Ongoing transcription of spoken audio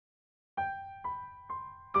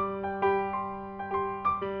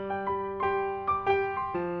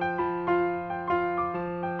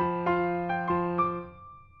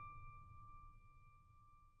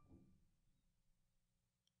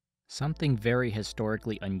Something very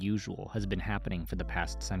historically unusual has been happening for the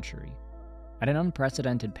past century. At an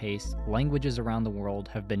unprecedented pace, languages around the world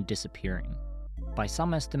have been disappearing. By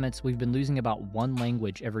some estimates, we've been losing about one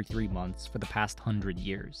language every 3 months for the past 100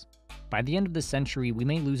 years. By the end of the century, we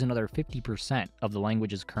may lose another 50% of the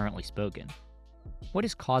languages currently spoken. What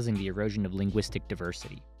is causing the erosion of linguistic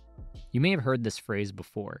diversity? You may have heard this phrase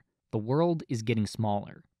before: the world is getting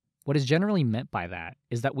smaller. What is generally meant by that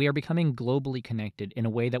is that we are becoming globally connected in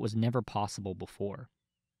a way that was never possible before.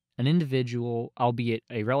 An individual, albeit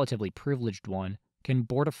a relatively privileged one, can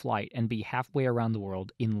board a flight and be halfway around the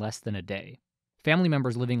world in less than a day. Family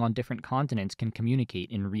members living on different continents can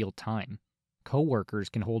communicate in real time. Co-workers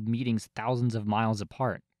can hold meetings thousands of miles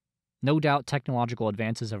apart. No doubt technological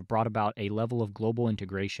advances have brought about a level of global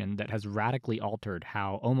integration that has radically altered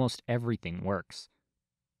how almost everything works.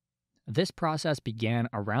 This process began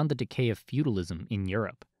around the decay of feudalism in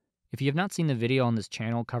Europe. If you have not seen the video on this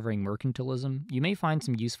channel covering mercantilism, you may find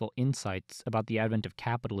some useful insights about the advent of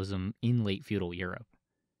capitalism in late feudal Europe.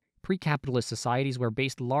 Pre-capitalist societies were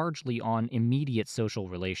based largely on immediate social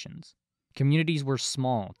relations. Communities were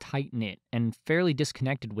small, tight-knit, and fairly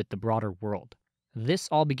disconnected with the broader world. This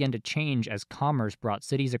all began to change as commerce brought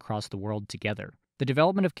cities across the world together. The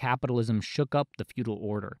development of capitalism shook up the feudal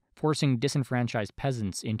order, forcing disenfranchised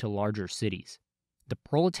peasants into larger cities. The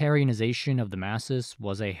proletarianization of the masses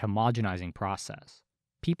was a homogenizing process.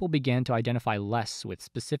 People began to identify less with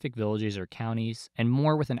specific villages or counties and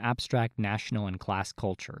more with an abstract national and class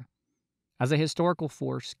culture. As a historical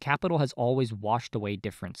force, capital has always washed away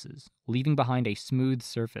differences, leaving behind a smooth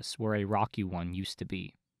surface where a rocky one used to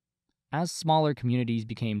be. As smaller communities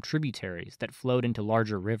became tributaries that flowed into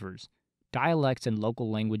larger rivers, dialects and local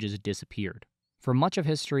languages disappeared. For much of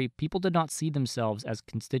history, people did not see themselves as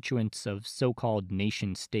constituents of so-called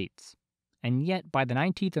nation-states. And yet, by the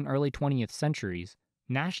 19th and early 20th centuries,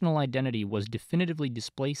 national identity was definitively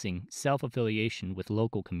displacing self-affiliation with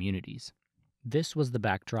local communities. This was the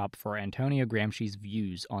backdrop for Antonio Gramsci's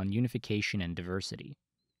views on unification and diversity.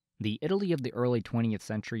 The Italy of the early 20th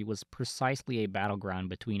century was precisely a battleground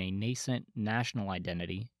between a nascent national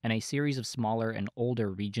identity and a series of smaller and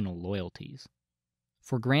older regional loyalties.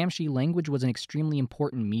 For Gramsci, language was an extremely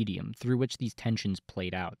important medium through which these tensions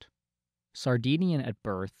played out. Sardinian at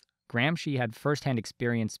birth, Gramsci had first-hand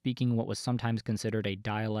experience speaking what was sometimes considered a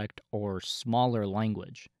dialect or smaller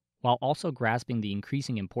language, while also grasping the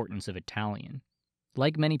increasing importance of Italian.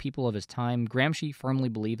 Like many people of his time, Gramsci firmly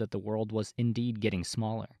believed that the world was indeed getting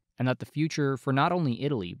smaller, and that the future for not only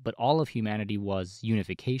Italy, but all of humanity was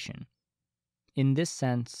unification. In this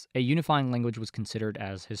sense, a unifying language was considered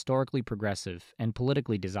as historically progressive and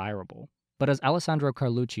politically desirable. But as Alessandro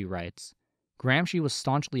Carlucci writes, Gramsci was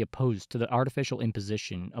staunchly opposed to the artificial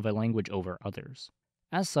imposition of a language over others.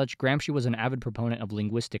 As such, Gramsci was an avid proponent of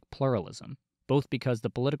linguistic pluralism, both because the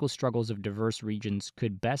political struggles of diverse regions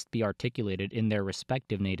could best be articulated in their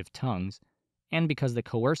respective native tongues, and because the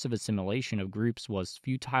coercive assimilation of groups was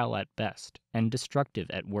futile at best and destructive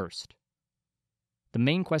at worst. The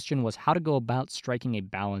main question was how to go about striking a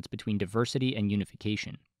balance between diversity and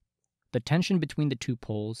unification. The tension between the two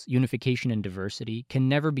poles, unification and diversity, can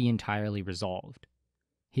never be entirely resolved.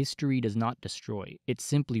 History does not destroy, it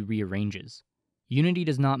simply rearranges. Unity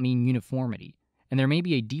does not mean uniformity, and there may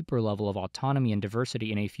be a deeper level of autonomy and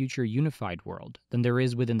diversity in a future unified world than there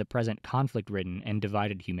is within the present conflict-ridden and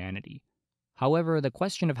divided humanity. However, the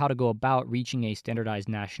question of how to go about reaching a standardized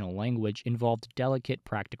national language involved delicate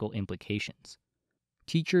practical implications.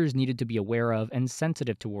 Teachers needed to be aware of and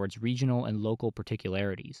sensitive towards regional and local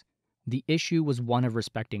particularities. The issue was one of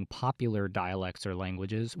respecting popular dialects or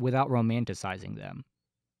languages without romanticizing them.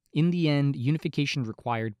 In the end, unification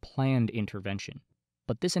required planned intervention,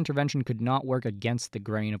 but this intervention could not work against the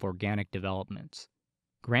grain of organic developments.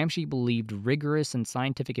 Gramsci believed rigorous and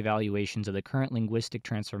scientific evaluations of the current linguistic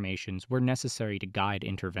transformations were necessary to guide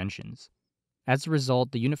interventions. As a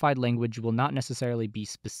result, the unified language will not necessarily be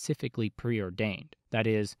specifically preordained. That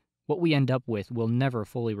is, what we end up with will never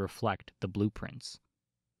fully reflect the blueprints.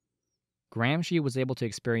 Gramsci was able to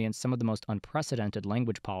experience some of the most unprecedented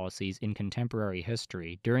language policies in contemporary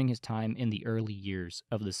history during his time in the early years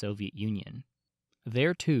of the Soviet Union.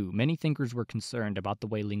 There, too, many thinkers were concerned about the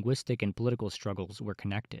way linguistic and political struggles were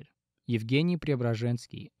connected. Yevgeny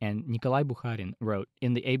Preobrazhensky and Nikolai Bukharin wrote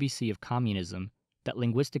in the ABC of Communism that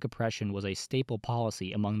linguistic oppression was a staple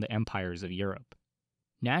policy among the empires of Europe.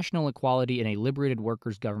 National equality in a liberated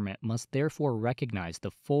workers' government must therefore recognize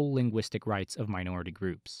the full linguistic rights of minority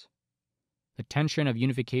groups. The tension of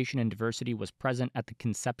unification and diversity was present at the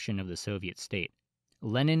conception of the Soviet state.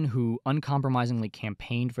 Lenin, who uncompromisingly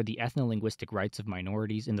campaigned for the ethno-linguistic rights of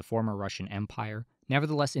minorities in the former Russian Empire,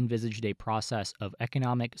 nevertheless envisaged a process of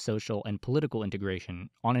economic, social, and political integration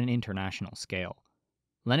on an international scale.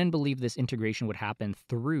 Lenin believed this integration would happen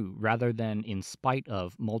through, rather than in spite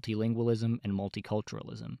of, multilingualism and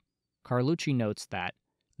multiculturalism. Carlucci notes that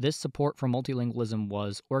this support for multilingualism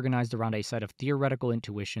was organized around a set of theoretical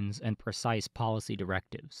intuitions and precise policy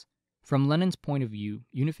directives. From Lenin's point of view,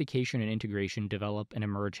 unification and integration develop and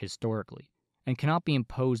emerge historically, and cannot be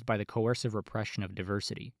imposed by the coercive repression of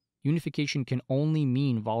diversity. Unification can only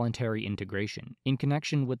mean voluntary integration, in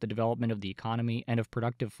connection with the development of the economy and of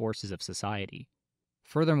productive forces of society.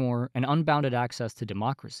 Furthermore, an unbounded access to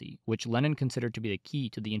democracy, which Lenin considered to be the key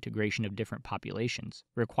to the integration of different populations,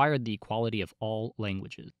 required the equality of all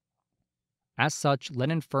languages. As such,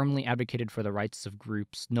 Lenin firmly advocated for the rights of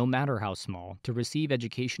groups, no matter how small, to receive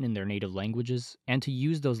education in their native languages and to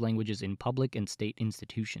use those languages in public and state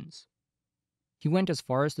institutions. He went as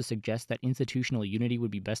far as to suggest that institutional unity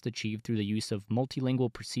would be best achieved through the use of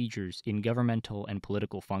multilingual procedures in governmental and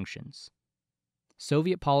political functions.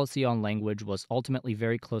 Soviet policy on language was ultimately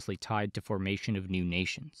very closely tied to formation of new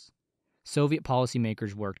nations. Soviet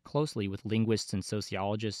policymakers worked closely with linguists and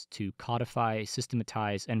sociologists to codify,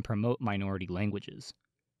 systematize, and promote minority languages.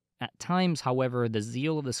 At times, however, the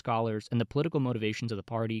zeal of the scholars and the political motivations of the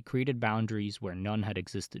party created boundaries where none had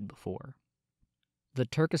existed before. The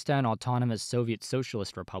Turkestan Autonomous Soviet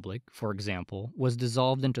Socialist Republic, for example, was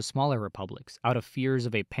dissolved into smaller republics out of fears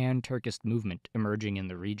of a pan-Turkist movement emerging in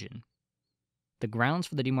the region. The grounds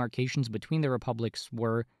for the demarcations between the republics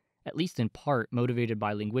were, at least in part, motivated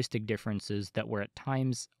by linguistic differences that were at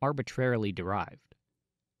times arbitrarily derived.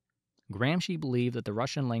 Gramsci believed that the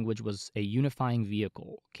Russian language was a unifying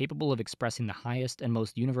vehicle, capable of expressing the highest and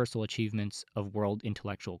most universal achievements of world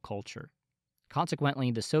intellectual culture. Consequently,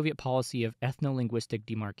 the Soviet policy of ethno-linguistic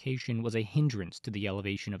demarcation was a hindrance to the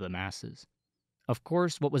elevation of the masses. Of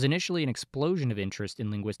course, what was initially an explosion of interest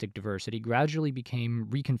in linguistic diversity gradually became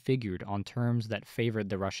reconfigured on terms that favored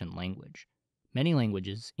the Russian language. Many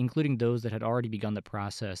languages, including those that had already begun the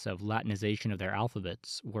process of Latinization of their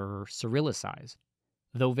alphabets, were Cyrillicized.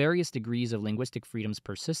 Though various degrees of linguistic freedoms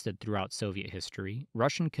persisted throughout Soviet history,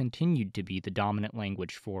 Russian continued to be the dominant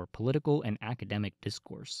language for political and academic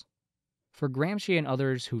discourse. For Gramsci and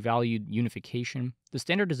others who valued unification, the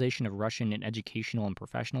standardization of Russian in educational and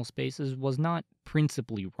professional spaces was not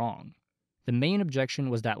principally wrong. The main objection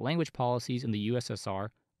was that language policies in the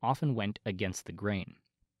USSR often went against the grain.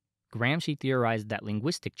 Gramsci theorized that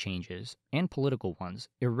linguistic changes, and political ones,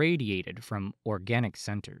 irradiated from organic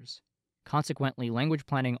centers. Consequently, language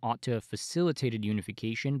planning ought to have facilitated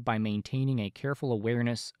unification by maintaining a careful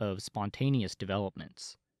awareness of spontaneous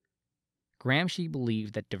developments. Gramsci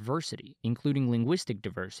believed that diversity, including linguistic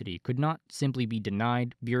diversity, could not simply be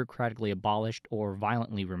denied, bureaucratically abolished, or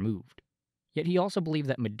violently removed. Yet he also believed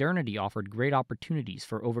that modernity offered great opportunities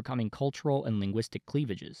for overcoming cultural and linguistic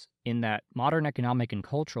cleavages, in that modern economic and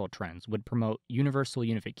cultural trends would promote universal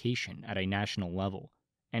unification at a national level,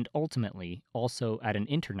 and ultimately also at an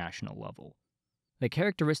international level. The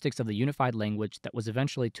characteristics of the unified language that was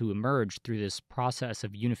eventually to emerge through this process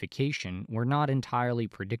of unification were not entirely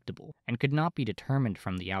predictable and could not be determined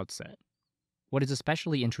from the outset. What is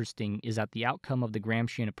especially interesting is that the outcome of the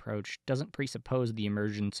Gramscian approach doesn't presuppose the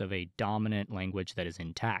emergence of a dominant language that is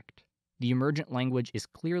intact. The emergent language is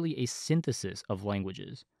clearly a synthesis of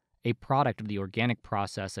languages, a product of the organic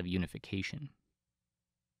process of unification.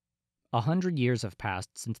 100 years have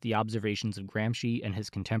passed since the observations of Gramsci and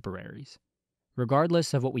his contemporaries.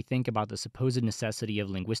 Regardless of what we think about the supposed necessity of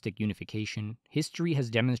linguistic unification, history has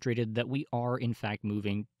demonstrated that we are in fact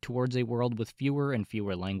moving towards a world with fewer and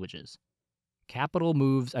fewer languages. Capital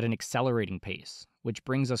moves at an accelerating pace, which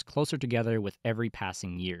brings us closer together with every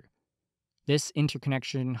passing year. This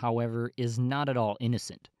interconnection, however, is not at all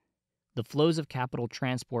innocent. The flows of capital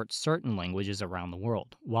transport certain languages around the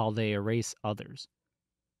world, while they erase others.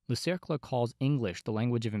 Le Cercle calls English the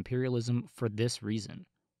language of imperialism for this reason.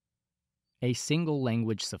 A single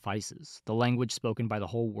language suffices, the language spoken by the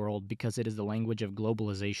whole world, because it is the language of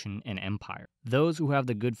globalization and empire. Those who have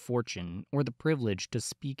the good fortune or the privilege to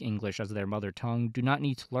speak English as their mother tongue do not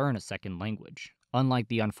need to learn a second language, unlike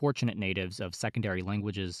the unfortunate natives of secondary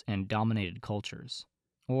languages and dominated cultures.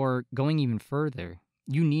 Or, going even further,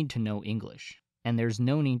 you need to know English, and there's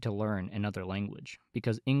no need to learn another language,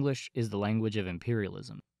 because English is the language of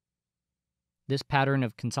imperialism. This pattern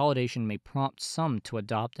of consolidation may prompt some to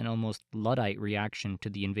adopt an almost Luddite reaction to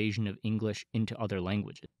the invasion of English into other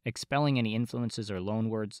languages, expelling any influences or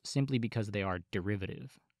loanwords simply because they are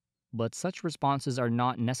derivative. But such responses are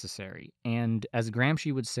not necessary, and, as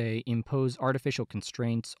Gramsci would say, impose artificial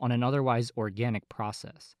constraints on an otherwise organic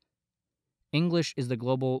process. English is the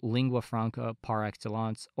global lingua franca par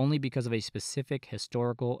excellence only because of a specific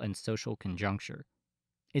historical and social conjuncture.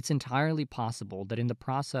 It's entirely possible that in the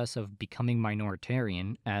process of becoming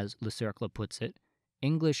minoritarian, as Le Cercle puts it,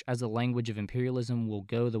 English as a language of imperialism will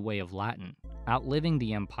go the way of Latin, outliving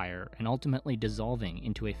the empire and ultimately dissolving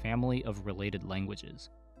into a family of related languages.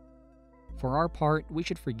 For our part, we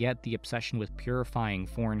should forget the obsession with purifying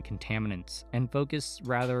foreign contaminants and focus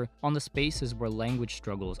rather on the spaces where language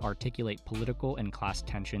struggles articulate political and class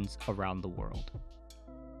tensions around the world.